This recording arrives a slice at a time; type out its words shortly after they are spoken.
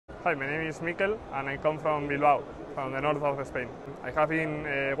Hi, my name is Mikel and I come from Bilbao, from the north of Spain. I have been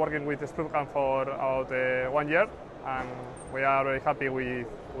working with SprutCAM for about 1 year and we are very happy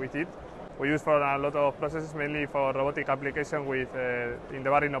with it. We use for a lot of processes, mainly for robotic application with in the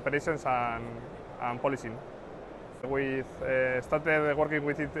bearing operations and polishing. We started working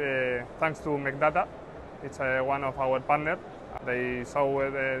with it thanks to Data. It's one of our partners. They saw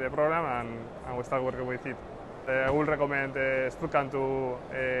the program and we started working with it. I would recommend SprutCAM to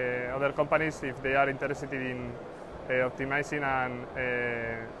other companies if they are interested in optimizing and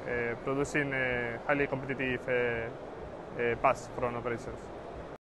producing highly competitive parts from operations.